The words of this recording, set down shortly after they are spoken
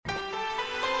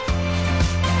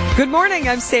Good morning,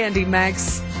 I'm Sandy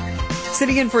Max.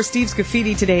 Sitting in for Steve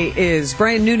Scafidi today is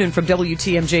Brian Noonan from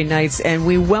WTMJ Nights, and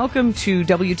we welcome to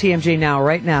WTMJ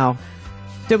right now,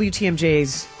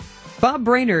 WTMJ's Bob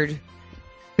Brainerd,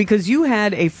 because you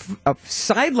had a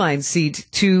sideline seat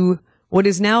to what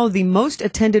is now the most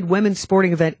attended women's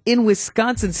sporting event in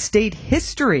Wisconsin state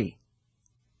history.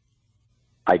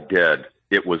 I did.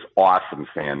 It was awesome,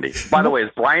 Sandy. By the way, is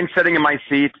Brian sitting in my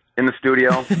seat in the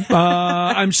studio?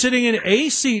 I'm sitting in a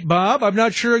seat, Bob. I'm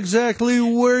not sure exactly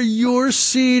where your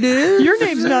seat is. Your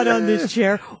name's not on this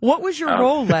chair. What was your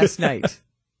role last night?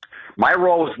 My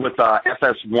role was with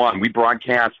FS1. We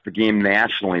broadcast the game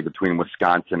nationally between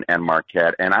Wisconsin and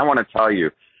Marquette. And I want to tell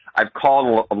you, I've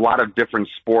called a lot of different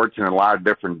sports and a lot of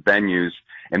different venues,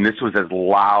 and this was as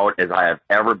loud as I have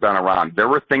ever been around. There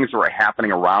were things that were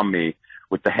happening around me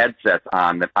with the headsets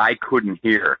on that I couldn't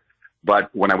hear. But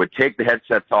when I would take the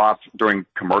headsets off during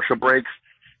commercial breaks,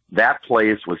 that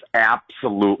place was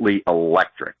absolutely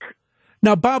electric.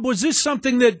 Now, Bob, was this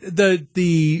something that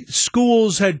the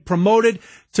schools had promoted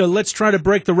to let's try to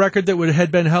break the record that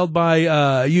had been held by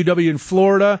UW in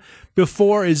Florida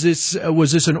before? Was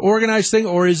this an organized thing,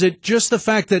 or is it just the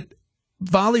fact that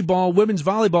volleyball, women's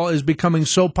volleyball, is becoming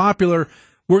so popular?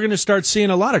 We're going to start seeing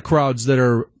a lot of crowds that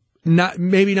are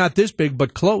maybe not this big,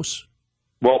 but close.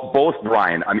 Well, both,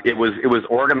 Brian. I mean, it was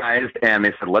organized, and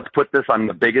they said, let's put this on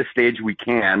the biggest stage we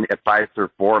can at Fiserv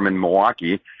Forum in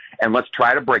Milwaukee, and let's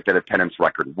try to break that attendance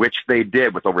record, which they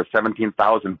did with over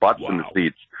 17,000 butts in the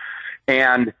seats.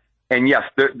 And yes,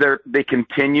 they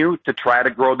continue to try to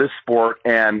grow this sport,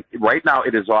 and right now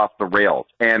it is off the rails.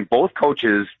 And both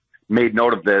coaches made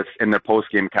note of this in their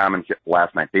post-game comments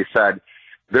last night. They said,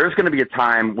 there's going to be a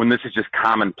time when this is just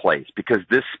commonplace because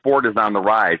this sport is on the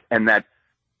rise, and that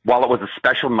while it was a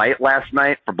special night last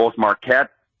night for both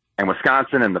Marquette and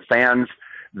Wisconsin and the fans,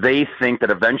 they think that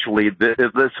eventually this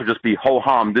will just be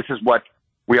ho-hum. This is what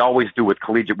we always do with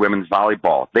collegiate women's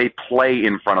volleyball. They play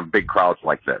in front of big crowds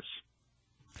like this.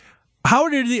 How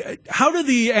do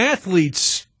the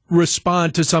athletes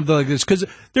respond to something like this? Because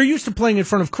they're used to playing in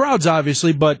front of crowds,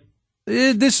 obviously, but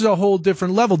this is a whole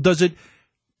different level. Did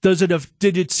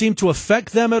it seem to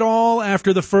affect them at all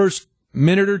after the first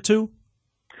minute or two?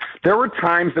 There were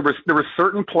times there were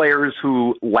certain players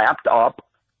who lapped up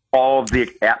all of the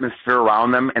atmosphere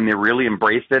around them, and they really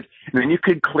embraced it. And then you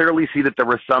could clearly see that there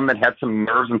were some that had some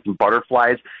nerves and some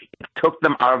butterflies. It took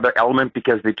them out of their element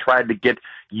because they tried to get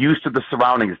used to the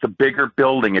surroundings. It's a bigger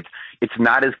building. It's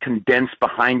not as condensed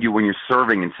behind you when you're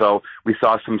serving. And so we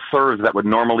saw some serves that would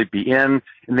normally be in,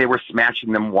 and they were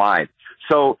smashing them wide.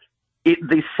 So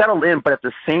they settled in, but at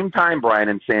the same time, Brian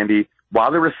and Sandy,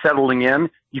 while they were settling in,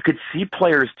 you could see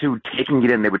players, too, taking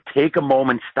it in. They would take a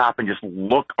moment, stop, and just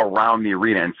look around the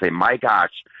arena and say, my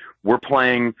gosh, we're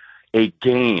playing a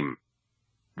game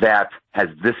that has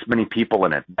this many people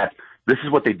in it. This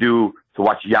is what they do to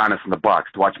watch Giannis and the Bucks,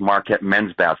 to watch Marquette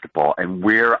men's basketball, and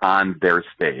we're on their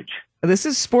stage. This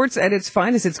is sports at its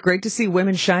finest. It's great to see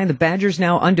women shine. The Badgers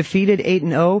now undefeated,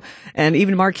 8-0, and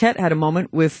even Marquette had a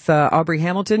moment with Aubrey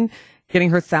Hamilton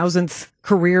getting her 1,000th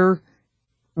career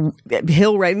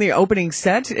hill right in the opening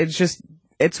set.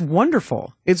 It's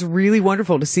wonderful. It's really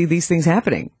wonderful to see these things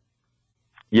happening.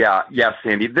 Yeah,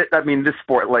 Sandy. This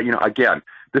sport, again,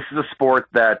 this is a sport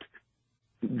that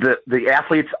the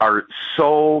athletes are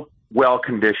so well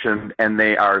conditioned, and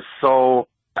they are so.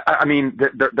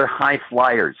 They're high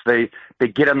flyers. They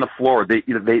get on the floor. They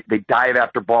dive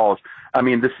after balls.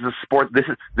 This is a sport.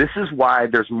 This is why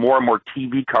there's more and more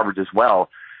TV coverage as well,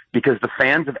 because the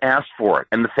fans have asked for it,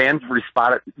 and the fans have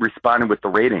responded with the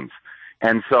ratings.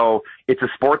 And so it's a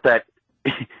sport that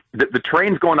the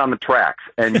train's going on the tracks,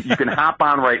 and you can hop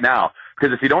on right now,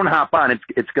 because if you don't hop on,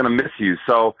 it's going to miss you.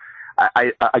 So,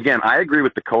 I agree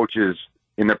with the coaches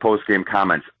in their post-game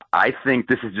comments. I think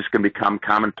this is just going to become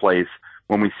commonplace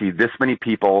when we see this many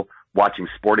people watching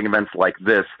sporting events like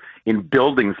this in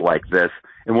buildings like this,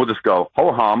 and we'll just go,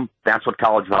 ho-hum, that's what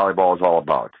college volleyball is all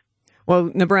about. Well,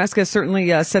 Nebraska certainly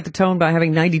set the tone by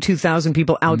having 92,000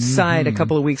 people outside a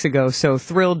couple of weeks ago. So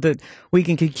thrilled that we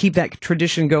can keep that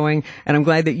tradition going. And I'm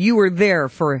glad that you were there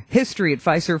for history at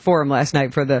Fiserv Forum last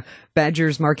night for the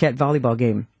Badgers-Marquette volleyball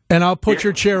game. And I'll put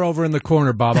your chair over in the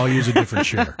corner, Bob. I'll use a different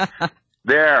chair.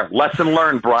 There. Lesson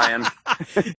learned, Brian.